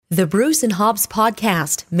The Bruce and Hobbs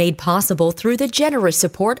podcast, made possible through the generous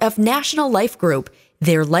support of National Life Group.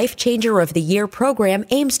 Their Life Changer of the Year program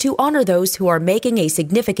aims to honor those who are making a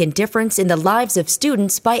significant difference in the lives of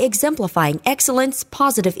students by exemplifying excellence,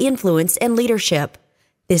 positive influence, and leadership.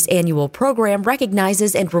 This annual program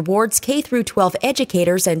recognizes and rewards K-12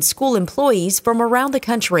 educators and school employees from around the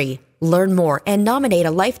country. Learn more and nominate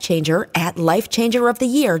a Life Changer at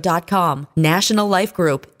lifechangeroftheyear.com. National Life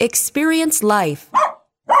Group. Experience life.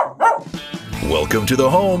 Welcome to the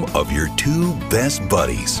home of your two best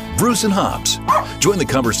buddies, Bruce and Hobbs. Join the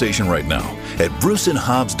conversation right now at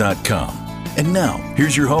bruceandhobbs.com. And now,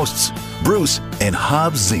 here's your hosts, Bruce and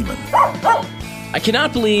Hobbs Zeman. I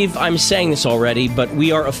cannot believe I'm saying this already, but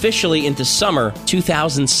we are officially into summer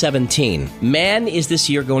 2017. Man, is this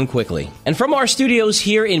year going quickly. And from our studios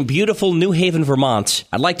here in beautiful New Haven, Vermont,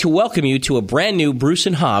 I'd like to welcome you to a brand new Bruce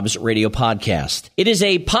and Hobbs radio podcast. It is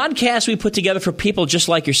a podcast we put together for people just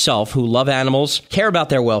like yourself who love animals, care about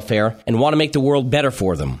their welfare, and want to make the world better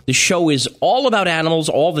for them. The show is all about animals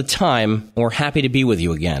all the time, and we're happy to be with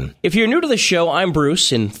you again. If you're new to the show, I'm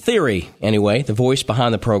Bruce, in theory anyway, the voice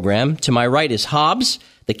behind the program. To my right is Hobbs,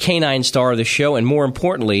 the canine star of the show, and more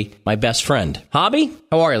importantly, my best friend. Hobby,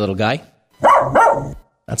 how are you, little guy?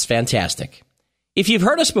 That's fantastic. If you've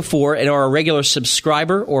heard us before and are a regular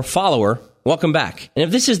subscriber or follower, welcome back. And if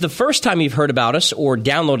this is the first time you've heard about us or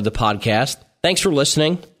downloaded the podcast, thanks for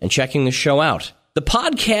listening and checking the show out. The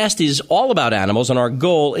podcast is all about animals, and our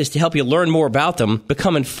goal is to help you learn more about them,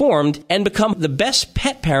 become informed, and become the best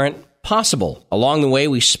pet parent possible. Along the way,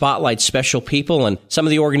 we spotlight special people and some of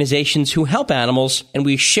the organizations who help animals, and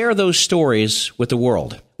we share those stories with the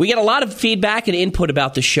world. We get a lot of feedback and input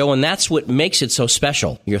about the show, and that's what makes it so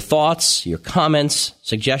special. Your thoughts, your comments,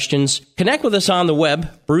 suggestions. Connect with us on the web,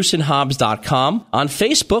 bruceandhobbs.com, on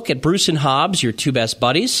Facebook at Bruce and Hobbs, your two best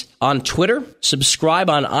buddies, on Twitter, subscribe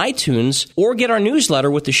on iTunes, or get our newsletter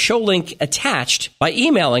with the show link attached by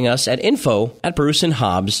emailing us at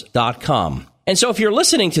info@bruceandhobbs.com. And so if you're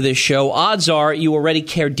listening to this show, odds are you already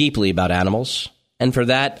care deeply about animals. And for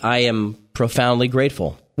that, I am profoundly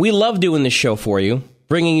grateful. We love doing this show for you,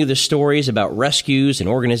 bringing you the stories about rescues and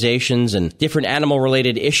organizations and different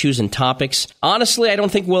animal-related issues and topics. Honestly, I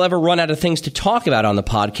don't think we'll ever run out of things to talk about on the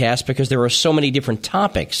podcast because there are so many different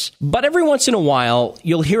topics. But every once in a while,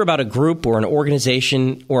 you'll hear about a group or an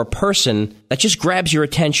organization or a person that just grabs your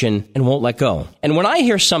attention and won't let go. And when I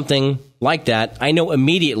hear something like that, I know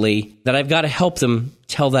immediately that I've got to help them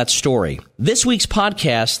tell that story. This week's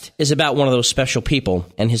podcast is about one of those special people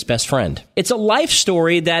and his best friend. It's a life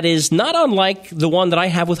story that is not unlike the one that I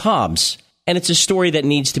have with Hobbs, and it's a story that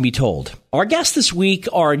needs to be told. Our guests this week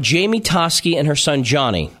are Jamie Toski and her son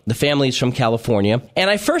Johnny. The family is from California, and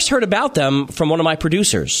I first heard about them from one of my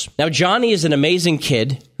producers. Now, Johnny is an amazing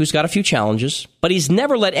kid who's got a few challenges, but he's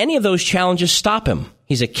never let any of those challenges stop him.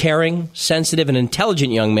 He's a caring, sensitive, and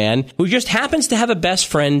intelligent young man who just happens to have a best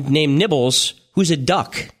friend named Nibbles, who's a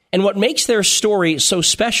duck. And what makes their story so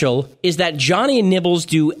special is that Johnny and Nibbles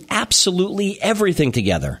do absolutely everything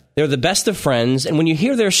together. They're the best of friends, and when you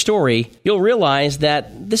hear their story, you'll realize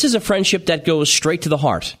that this is a friendship that goes straight to the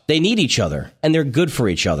heart. They need each other, and they're good for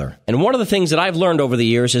each other. And one of the things that I've learned over the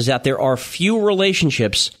years is that there are few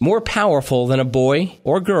relationships more powerful than a boy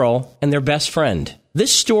or girl and their best friend.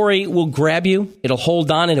 This story will grab you, it'll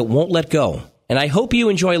hold on, and it won't let go. And I hope you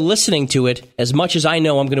enjoy listening to it as much as I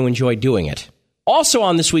know I'm going to enjoy doing it. Also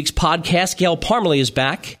on this week's podcast, Gail Parmalee is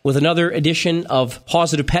back with another edition of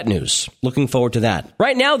Positive Pet News. Looking forward to that.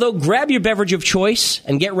 Right now, though, grab your beverage of choice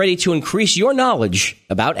and get ready to increase your knowledge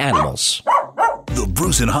about animals. The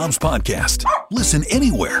Bruce and Hobbs podcast. Listen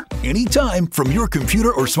anywhere, anytime from your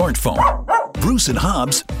computer or smartphone.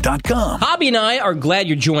 bruceandhobbs.com. Hobby and I are glad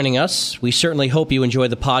you're joining us. We certainly hope you enjoy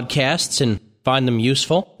the podcasts and find them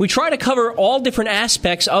useful. We try to cover all different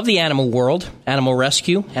aspects of the animal world: animal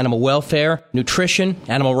rescue, animal welfare, nutrition,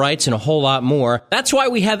 animal rights, and a whole lot more. That's why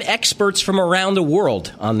we have experts from around the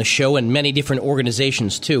world on the show, and many different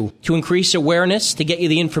organizations too, to increase awareness, to get you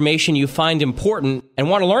the information you find important and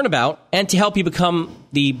want to learn about, and to help you become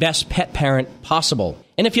the best pet parent possible.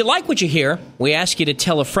 And if you like what you hear, we ask you to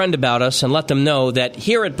tell a friend about us and let them know that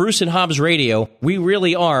here at Bruce and Hobbs Radio, we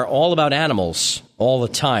really are all about animals all the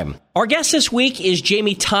time. Our guest this week is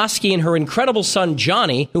Jamie Toski and her incredible son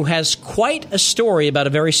Johnny, who has quite a story about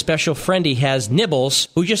a very special friend he has, Nibbles,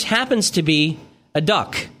 who just happens to be a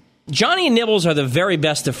duck. Johnny and Nibbles are the very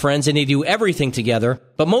best of friends, and they do everything together,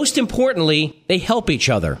 but most importantly, they help each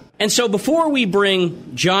other. And so before we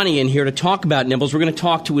bring Johnny in here to talk about Nibbles, we're going to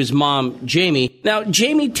talk to his mom, Jamie. Now,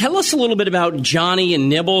 Jamie, tell us a little bit about Johnny and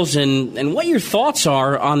Nibbles and what your thoughts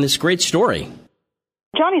are on this great story.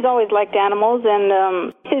 Johnny's always liked animals,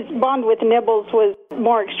 and his bond with Nibbles was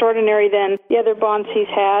more extraordinary than the other bonds he's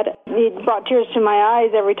had. He brought tears to my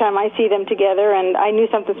eyes every time I see them together, and I knew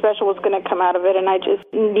something special was going to come out of it, and I just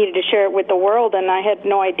needed to share it with the world, and I had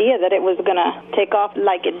no idea that it was going to take off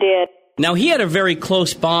like it did. Now, he had a very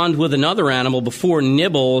close bond with another animal before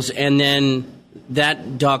Nibbles, and then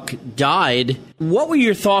that duck died. What were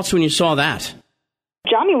your thoughts when you saw that?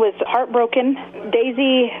 Johnny was heartbroken.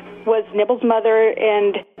 Daisy was Nibbles' mother,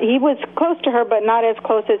 and he was close to her, but not as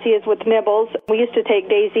close as he is with Nibbles. We used to take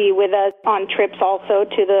Daisy with us on trips also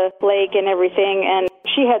to the lake and everything, and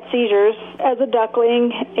she had seizures as a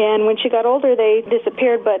duckling, and when she got older, they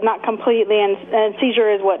disappeared, but not completely, and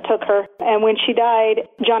seizure is what took her. And when she died,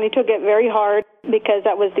 Johnny took it very hard because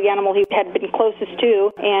that was the animal he had been closest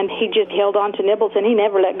to, and he just held on to Nibbles, and he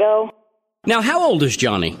never let go. Now, how old is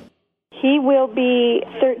Johnny? He will be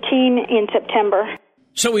 13 in September.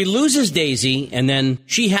 So he loses Daisy, and then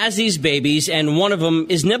she has these babies, and one of them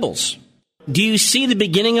is Nibbles. Do you see the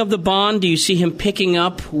beginning of the bond? Do you see him picking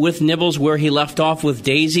up with Nibbles where he left off with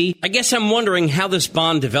Daisy? I guess I'm wondering how this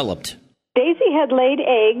bond developed. Daisy had laid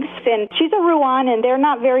eggs, and she's a Rouen, and they're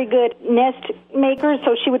not very good nest makers,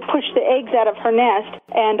 so she would push the eggs out of her nest.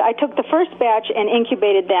 And I took the first batch and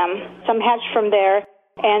incubated them. Some hatched from there,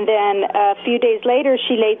 and then a few days later,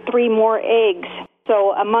 she laid 3 more eggs.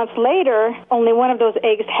 So a month later, only one of those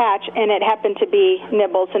eggs hatched, and it happened to be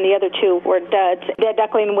Nibbles, and the other 2 were duds. That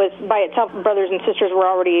duckling was by itself. Brothers and sisters were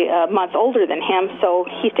already a month older than him, so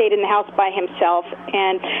he stayed in the house by himself.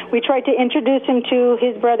 And we tried to introduce him to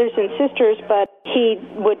his brothers and sisters, but he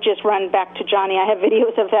would just run back to Johnny. I have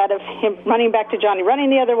videos of that, of him running back to Johnny,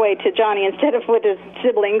 running the other way to Johnny instead of with his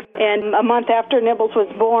siblings. And a month after Nibbles was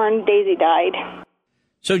born, Daisy died.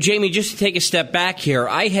 So, Jamie, just to take a step back here,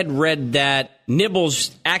 I had read that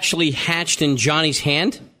Nibbles actually hatched in Johnny's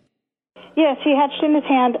hand? Yes, he hatched in his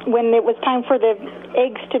hand when it was time for the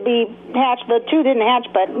eggs to be hatched. The 2 didn't hatch,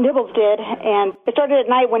 but Nibbles did. And it started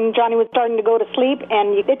at night when Johnny was starting to go to sleep,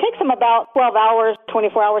 and it takes him about 12 hours,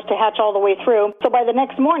 24 hours to hatch all the way through. So by the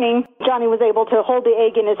next morning, Johnny was able to hold the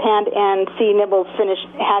egg in his hand and see Nibbles finish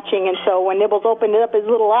hatching. And so when Nibbles opened up his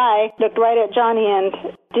little eye, looked right at Johnny,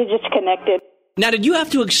 and they just connected. Now, did you have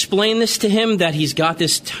to explain this to him, that he's got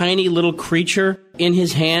this tiny little creature in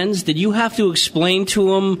his hands? Did you have to explain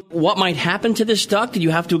to him what might happen to this duck? Did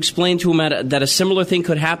you have to explain to him that a similar thing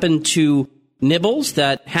could happen to Nibbles,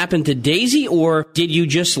 that happened to Daisy? Or did you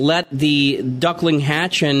just let the duckling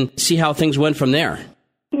hatch and see how things went from there?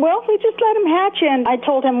 Well, we just let him hatch, and I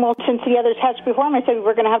told him, well, since the others hatched before him, I said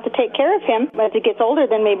we're going to have to take care of him. As he gets older,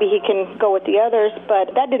 then maybe he can go with the others,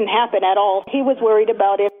 but that didn't happen at all. He was worried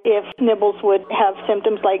about if Nibbles would have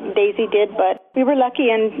symptoms like Daisy did, but we were lucky,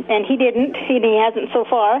 and he didn't. He hasn't so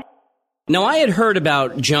far. Now, I had heard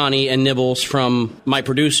about Johnny and Nibbles from my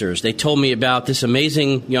producers. They told me about this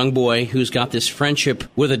amazing young boy who's got this friendship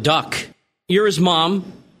with a duck. You're his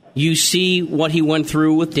mom. You see what he went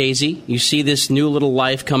through with Daisy. You see this new little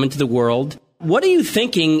life come into the world. What are you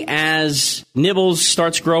thinking as Nibbles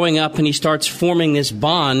starts growing up and he starts forming this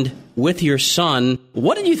bond with your son?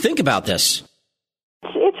 What did you think about this?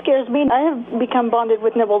 It scares me. I have become bonded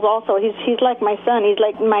with Nibbles also. He's like my son. He's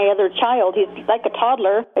like my other child. He's like a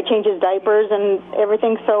toddler. I change his diapers and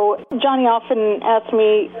everything. So Johnny often asks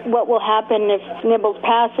me what will happen if Nibbles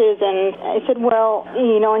passes, and I said, well,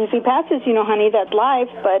 if he passes, honey, that's life,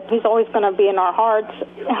 but he's always going to be in our hearts.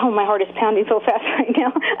 Oh, my heart is pounding so fast right now.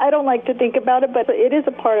 I don't like to think about it, but it is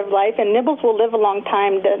a part of life, and Nibbles will live a long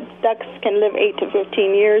time. The ducks can live 8 to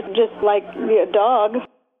 15 years, just like a dog.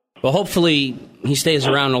 Well, hopefully he stays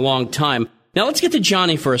around a long time. Now, let's get to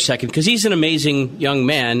Johnny for a second, because he's an amazing young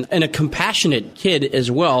man and a compassionate kid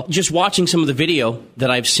as well. Just watching some of the video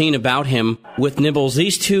that I've seen about him with Nibbles,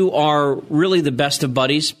 these 2 are really the best of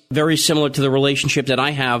buddies, very similar to the relationship that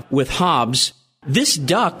I have with Hobbs. This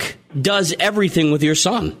duck does everything with your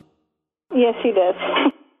son. Yes, he does.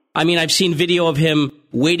 I mean, I've seen video of him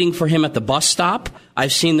waiting for him at the bus stop.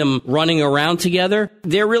 I've seen them running around together.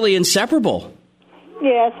 They're really inseparable.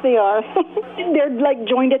 Yes, they are. They're like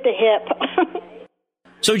joined at the hip.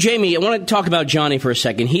 So, Jamie, I want to talk about Johnny for a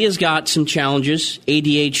second. He has got some challenges,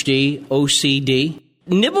 ADHD, OCD.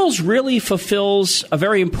 Nibbles really fulfills a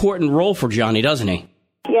very important role for Johnny, doesn't he?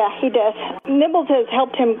 Yeah, he does. Nibbles has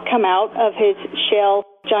helped him come out of his shell.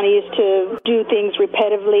 Johnny used to do things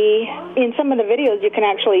repetitively. In some of the videos, you can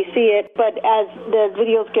actually see it, but as the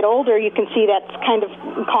videos get older, you can see that's kind of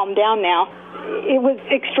calmed down now. It was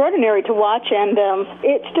extraordinary to watch, and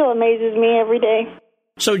it still amazes me every day.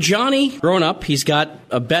 So Johnny, growing up, he's got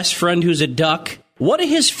a best friend who's a duck. What do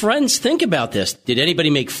his friends think about this? Did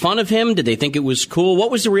anybody make fun of him? Did they think it was cool?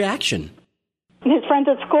 What was the reaction? His friends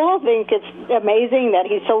at school think it's amazing that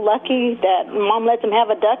he's so lucky that Mom lets him have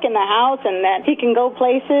a duck in the house and that he can go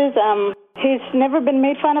places. He's never been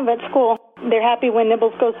made fun of at school. They're happy when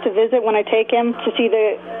Nibbles goes to visit, when I take him to see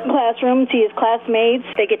the classroom, see his classmates.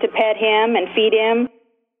 They get to pet him and feed him.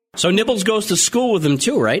 So Nibbles goes to school with him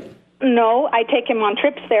too, right? No, I take him on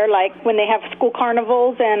trips there, like when they have school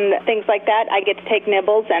carnivals and things like that. I get to take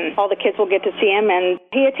Nibbles, and all the kids will get to see him. And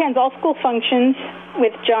he attends all school functions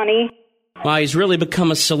with Johnny. Wow, he's really become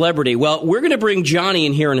a celebrity. Well, we're going to bring Johnny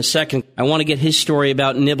in here in a second. I want to get his story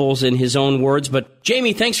about Nibbles in his own words. But,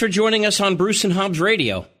 Jamie, thanks for joining us on Bruce and Hobbs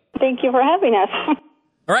Radio. Thank you for having us.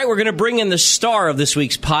 All right, we're going to bring in the star of this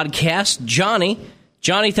week's podcast, Johnny.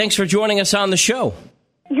 Johnny, thanks for joining us on the show.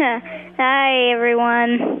 Hi,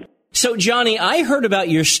 everyone. So, Johnny, I heard about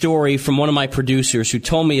your story from one of my producers who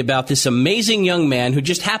told me about this amazing young man who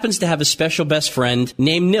just happens to have a special best friend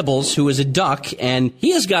named Nibbles, who is a duck, and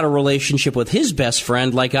he has got a relationship with his best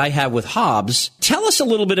friend like I have with Hobbs. Tell us a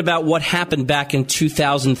little bit about what happened back in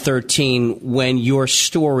 2013 when your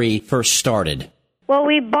story first started. Well,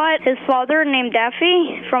 we bought his father named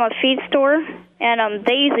Daffy from a feed store, and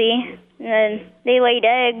Daisy, and they laid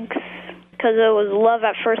eggs because it was love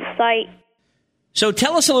at first sight. So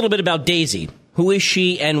tell us a little bit about Daisy. Who is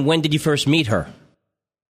she, and when did you first meet her?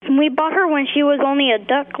 We bought her when she was only a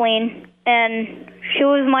duckling, and she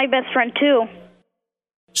was my best friend, too.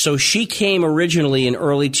 So she came originally in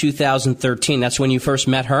early 2013. That's when you first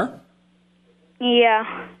met her?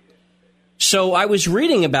 Yeah. So I was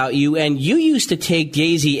reading about you, and you used to take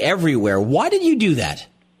Daisy everywhere. Why did you do that?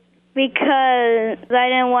 Because I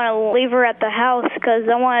didn't want to leave her at the house, because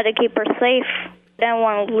I wanted to keep her safe. I didn't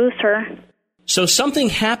want to lose her. So something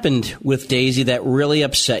happened with Daisy that really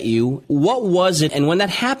upset you. What was it? And when that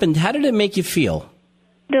happened, how did it make you feel?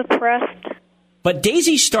 Depressed. But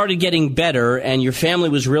Daisy started getting better, and your family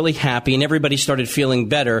was really happy, and everybody started feeling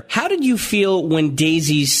better. How did you feel when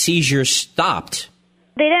Daisy's seizures stopped?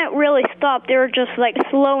 They didn't really stop. They were just,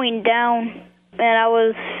 slowing down, and I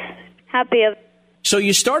was happy. So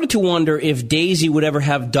you started to wonder if Daisy would ever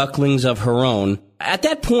have ducklings of her own. At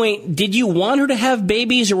that point, did you want her to have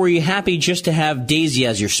babies, or were you happy just to have Daisy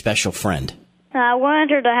as your special friend? I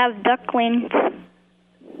wanted her to have ducklings.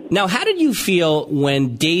 Now, how did you feel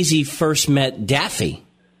when Daisy first met Daffy?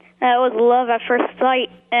 It was love at first sight,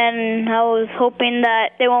 and I was hoping that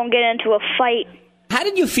they won't get into a fight. How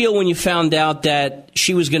did you feel when you found out that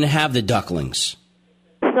she was going to have the ducklings?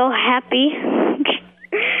 So happy.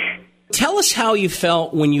 Tell us how you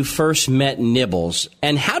felt when you first met Nibbles,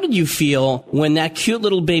 and how did you feel when that cute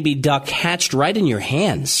little baby duck hatched right in your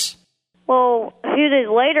hands? Well, a few days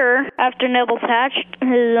later, after Nibbles hatched,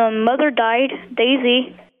 his mother died,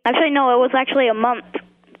 Daisy. Actually, no, it was actually a month.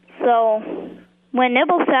 So when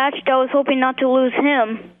Nibbles hatched, I was hoping not to lose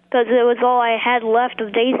him, because it was all I had left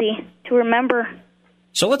of Daisy to remember.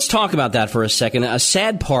 So let's talk about that for a second. A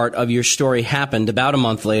sad part of your story happened about a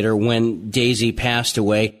month later when Daisy passed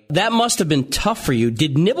away. That must have been tough for you.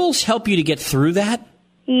 Did Nibbles help you to get through that?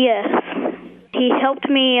 Yes. He helped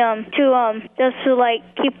me to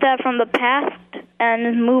keep that from the past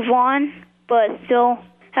and move on, but still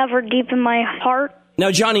have her deep in my heart.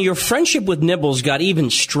 Now, Johnny, your friendship with Nibbles got even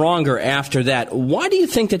stronger after that. Why do you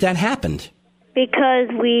think that happened? Because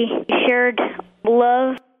we shared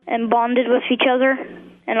love and bonded with each other,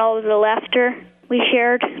 and all of the laughter we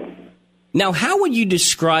shared. Now, how would you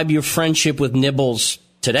describe your friendship with Nibbles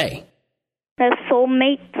today? As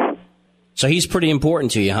soulmates. So he's pretty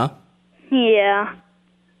important to you, huh? Yeah.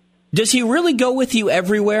 Does he really go with you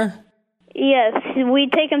everywhere? Yes. We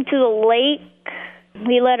take him to the lake.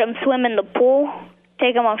 We let him swim in the pool.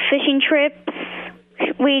 Take him on fishing trips.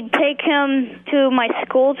 We take him to my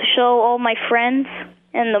school to show all my friends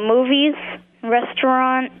and the movies,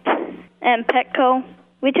 restaurant, and Petco.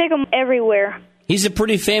 We take him everywhere. He's a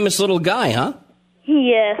pretty famous little guy, huh?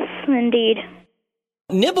 Yes, indeed.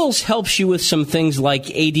 Nibbles helps you with some things like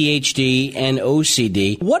ADHD and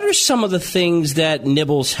OCD. What are some of the things that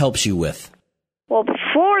Nibbles helps you with? Well,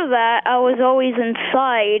 before that, I was always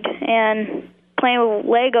inside and playing with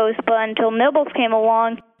Legos, but until Nibbles came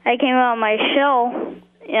along, I came out of my shell,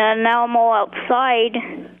 and now I'm all outside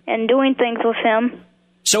and doing things with him.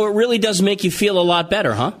 So it really does make you feel a lot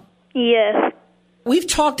better, huh? Yes. We've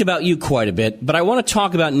talked about you quite a bit, but I want to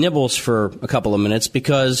talk about Nibbles for a couple of minutes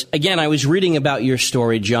because, again, I was reading about your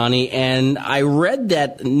story, Johnny, and I read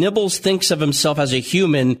that Nibbles thinks of himself as a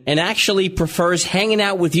human and actually prefers hanging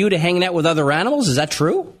out with you to hanging out with other animals. Is that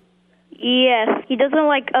true? Yes. He doesn't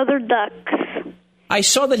like other ducks. I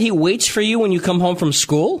saw that he waits for you when you come home from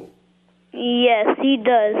school? Yes, he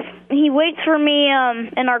does. He waits for me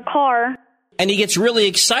in our car. And he gets really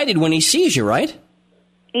excited when he sees you, right?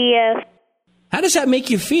 Yes. How does that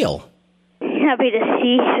make you feel? Happy to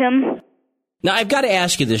see him. Now, I've got to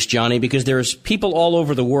ask you this, Johnny, because there's people all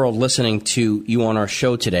over the world listening to you on our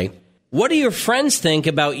show today. What do your friends think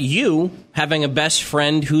about you having a best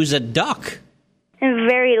friend who's a duck? I'm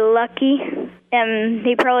very lucky, and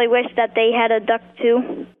they probably wish that they had a duck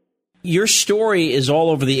too. Your story is all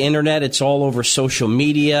over the internet. It's all over social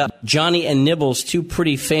media. Johnny and Nibbles, two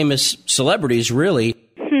pretty famous celebrities, really.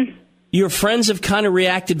 Your friends have kind of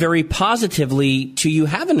reacted very positively to you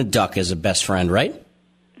having a duck as a best friend, right?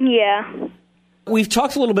 Yeah. We've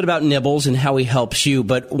talked a little bit about Nibbles and how he helps you,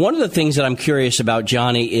 but one of the things that I'm curious about,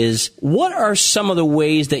 Johnny, is what are some of the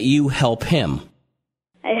ways that you help him?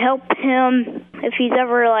 I help him if he's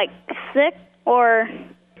ever, sick or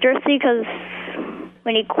thirsty, because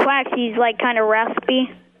when he quacks, he's, kind of raspy.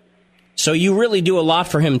 So you really do a lot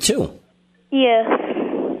for him, too? Yes.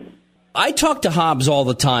 I talk to Hobbs all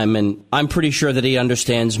the time, and I'm pretty sure that he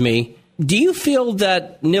understands me. Do you feel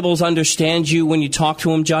that Nibbles understands you when you talk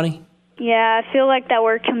to him, Johnny? Yeah, I feel like that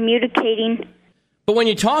we're communicating. But when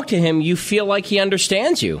you talk to him, you feel like he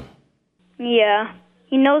understands you. Yeah.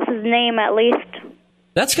 He knows his name, at least.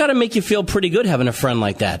 That's got to make you feel pretty good having a friend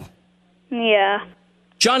like that. Yeah.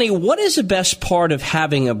 Johnny, what is the best part of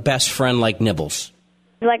having a best friend like Nibbles?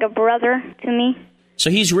 He's like a brother to me.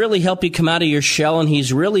 So he's really helped you come out of your shell, and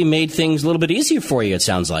he's really made things a little bit easier for you, it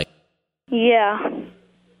sounds like. Yeah.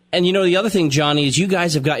 And the other thing, Johnny, is you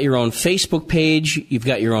guys have got your own Facebook page. You've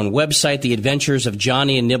got your own website, The Adventures of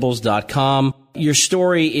JohnnyandNibbles.com. Your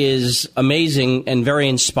story is amazing and very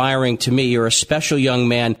inspiring to me. You're a special young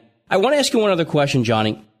man. I want to ask you one other question,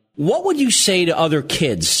 Johnny. What would you say to other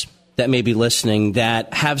kids that may be listening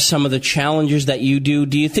that have some of the challenges that you do?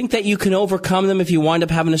 Do you think that you can overcome them if you wind up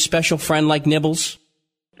having a special friend like Nibbles?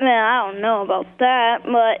 Man, I don't know about that,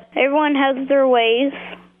 but everyone has their ways.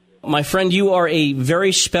 My friend, you are a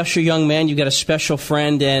very special young man. You've got a special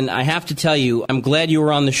friend, and I have to tell you, I'm glad you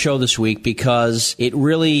were on the show this week because it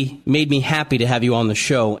really made me happy to have you on the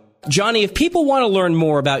show. Johnny, if people want to learn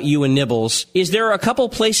more about you and Nibbles, is there a couple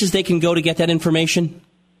places they can go to get that information?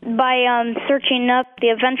 By searching up The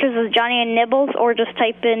Adventures of Johnny and Nibbles, or just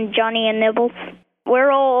type in Johnny and Nibbles. We're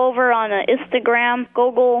all over on Instagram,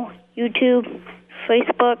 Google, YouTube,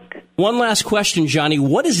 Facebook. One last question, Johnny.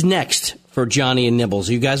 What is next for Johnny and Nibbles?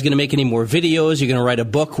 Are you guys going to make any more videos? You're going to write a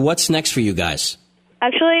book? What's next for you guys?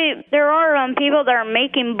 Actually, there are people that are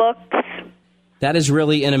making books. That is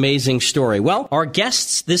really an amazing story. Well, our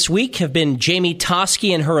guests this week have been Jamie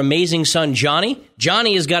Toski and her amazing son, Johnny.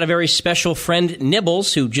 Johnny has got a very special friend,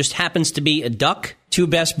 Nibbles, who just happens to be a duck. Two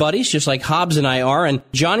best buddies, just like Hobbs and I are. And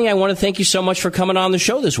Johnny, I want to thank you so much for coming on the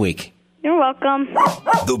show this week. You're welcome.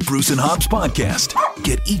 The Bruce and Hobbs Podcast.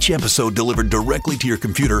 Get each episode delivered directly to your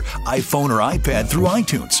computer, iPhone, or iPad through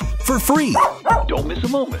iTunes for free. Don't miss a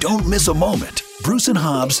moment. Don't miss a moment.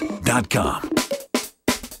 BruceandHobbs.com.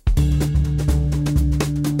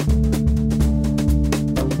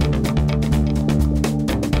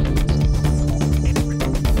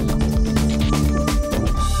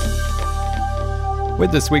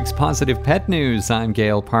 With this week's Positive Pet News, I'm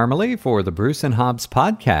Gail Parmalee for the Bruce and Hobbs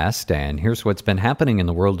Podcast, and here's what's been happening in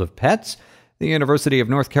the world of pets. The University of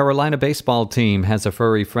North Carolina baseball team has a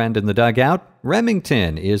furry friend in the dugout.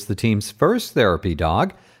 Remington is the team's first therapy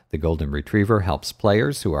dog. The Golden Retriever helps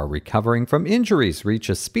players who are recovering from injuries reach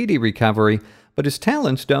a speedy recovery, but his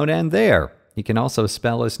talents don't end there. He can also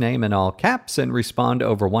spell his name in all caps and respond to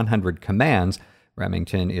over 100 commands.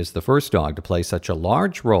 Remington is the first dog to play such a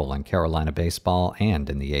large role in Carolina baseball and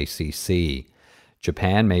in the ACC.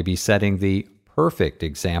 Japan may be setting the perfect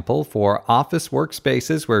example for office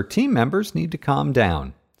workspaces where team members need to calm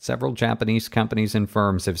down. Several Japanese companies and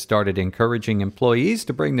firms have started encouraging employees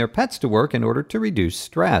to bring their pets to work in order to reduce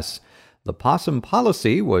stress. The possum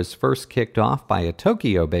policy was first kicked off by a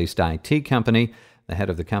Tokyo-based IT company. The head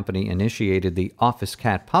of the company initiated the office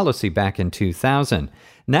cat policy back in 2000.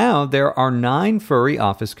 Now there are 9 furry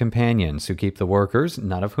office companions who keep the workers,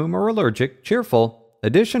 none of whom are allergic, cheerful.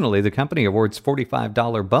 Additionally, the company awards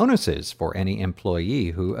 $45 bonuses for any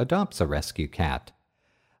employee who adopts a rescue cat.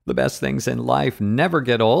 The best things in life never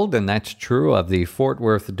get old, and that's true of the Fort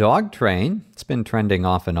Worth dog train. It's been trending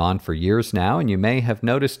off and on for years now, and you may have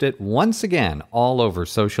noticed it once again all over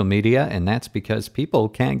social media, and that's because people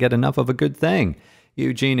can't get enough of a good thing.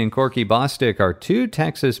 Eugene and Corky Bostick are 2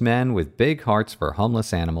 Texas men with big hearts for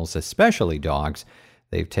homeless animals, especially dogs.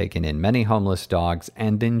 They've taken in many homeless dogs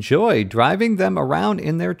and enjoy driving them around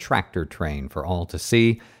in their tractor train for all to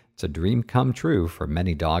see. It's a dream come true for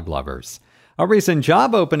many dog lovers. A recent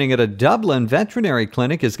job opening at a Dublin veterinary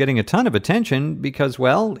clinic is getting a ton of attention because,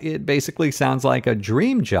 well, it basically sounds like a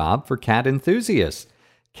dream job for cat enthusiasts.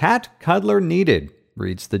 Cat cuddler needed,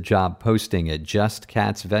 reads the job posting at Just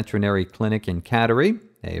Cats Veterinary Clinic in Cattery,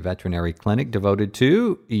 a veterinary clinic devoted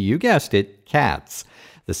to, you guessed it, cats.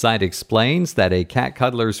 The site explains that a cat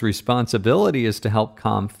cuddler's responsibility is to help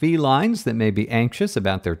calm felines that may be anxious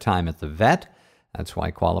about their time at the vet. That's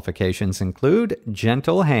why qualifications include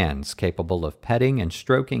gentle hands capable of petting and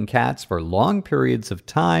stroking cats for long periods of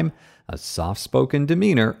time, a soft-spoken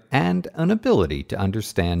demeanor, and an ability to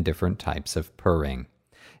understand different types of purring.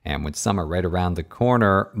 And with summer right around the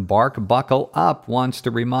corner, Bark Buckle Up wants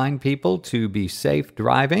to remind people to be safe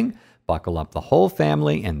driving. Buckle up the whole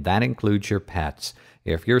family, and that includes your pets.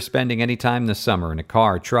 If you're spending any time this summer in a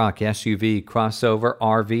car, truck, SUV, crossover,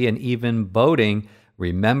 RV, and even boating,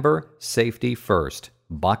 remember safety first.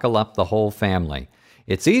 Buckle up the whole family.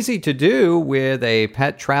 It's easy to do with a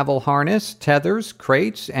pet travel harness, tethers,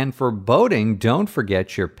 crates, and for boating, don't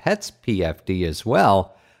forget your pet's PFD as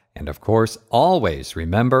well. And of course, always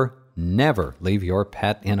remember, never leave your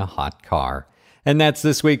pet in a hot car. And that's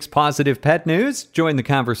this week's Positive Pet News. Join the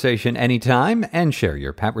conversation anytime and share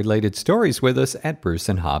your pet-related stories with us at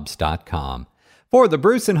bruceandhobbs.com. For the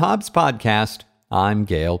Bruce and Hobbs Podcast, I'm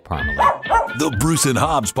Gail Parmalee. The Bruce and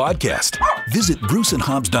Hobbs Podcast. Visit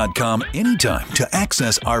bruceandhobbs.com anytime to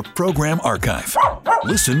access our program archive.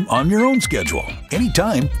 Listen on your own schedule,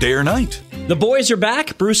 anytime, day or night. The boys are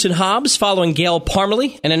back, Bruce and Hobbs, following Gail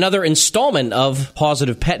Parmalee and another installment of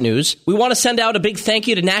Positive Pet News. We want to send out a big thank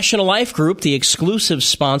you to National Life Group, the exclusive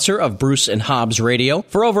sponsor of Bruce and Hobbs Radio.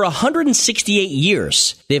 For over 168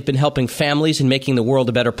 years, they've been helping families and making the world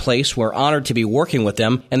a better place. We're honored to be working with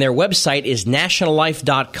them, and their website is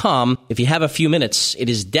nationallife.com. If you have a few minutes, it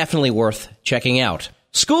is definitely worth checking out.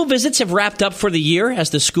 School visits have wrapped up for the year as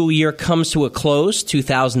the school year comes to a close,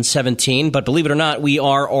 2017. But believe it or not, we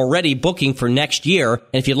are already booking for next year.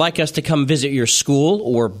 And if you'd like us to come visit your school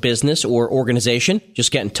or business or organization,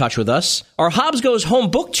 just get in touch with us. Our Hobbs Goes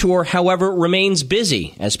Home book tour, however, remains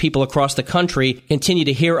busy as people across the country continue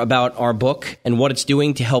to hear about our book and what it's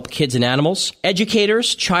doing to help kids and animals.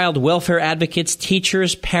 Educators, child welfare advocates,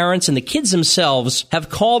 teachers, parents, and the kids themselves have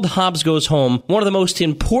called Hobbs Goes Home one of the most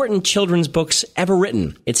important children's books ever written.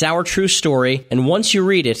 It's our true story, and once you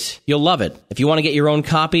read it, you'll love it. If you want to get your own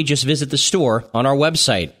copy, just visit the store on our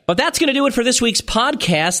website. But that's going to do it for this week's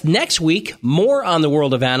podcast. Next week, more on the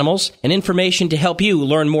world of animals and information to help you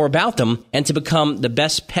learn more about them and to become the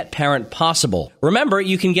best pet parent possible. Remember,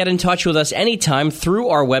 you can get in touch with us anytime through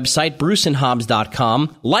our website,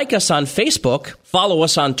 bruceandhobbs.com. Like us on Facebook, follow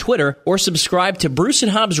us on Twitter, or subscribe to Bruce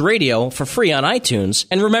and Hobbs Radio for free on iTunes.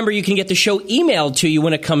 And remember, you can get the show emailed to you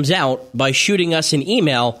when it comes out by shooting us an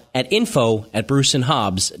email at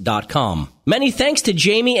info@bruceandhobbs.com. Many thanks to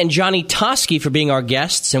Jamie and Johnny Toski for being our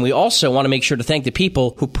guests, and we also want to make sure to thank the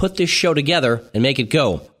people who put this show together and make it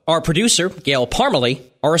go. Our producer, Gail Parmalee,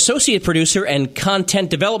 our associate producer and content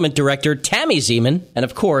development director, Tammy Zeman, and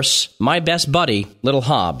of course, my best buddy, Little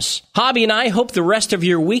Hobbs. Hobby and I hope the rest of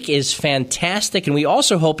your week is fantastic, and we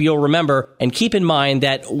also hope you'll remember and keep in mind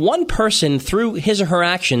that one person, through his or her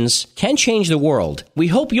actions, can change the world. We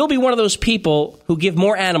hope you'll be one of those people who give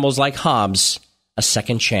more animals like Hobbs a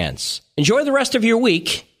second chance. Enjoy the rest of your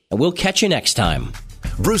week, and we'll catch you next time.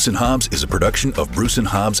 Bruce and Hobbs is a production of Bruce and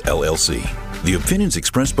Hobbs, LLC. The opinions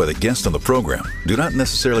expressed by the guests on the program do not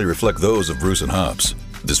necessarily reflect those of Bruce and Hobbs.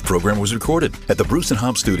 This program was recorded at the Bruce and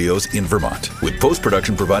Hobbs Studios in Vermont, with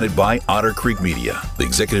post-production provided by Otter Creek Media. The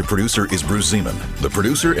executive producer is Bruce Zeman. The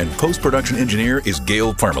producer and post-production engineer is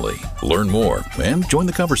Gail Parmalee. Learn more and join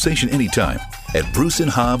the conversation anytime at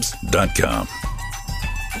bruceandhobbs.com.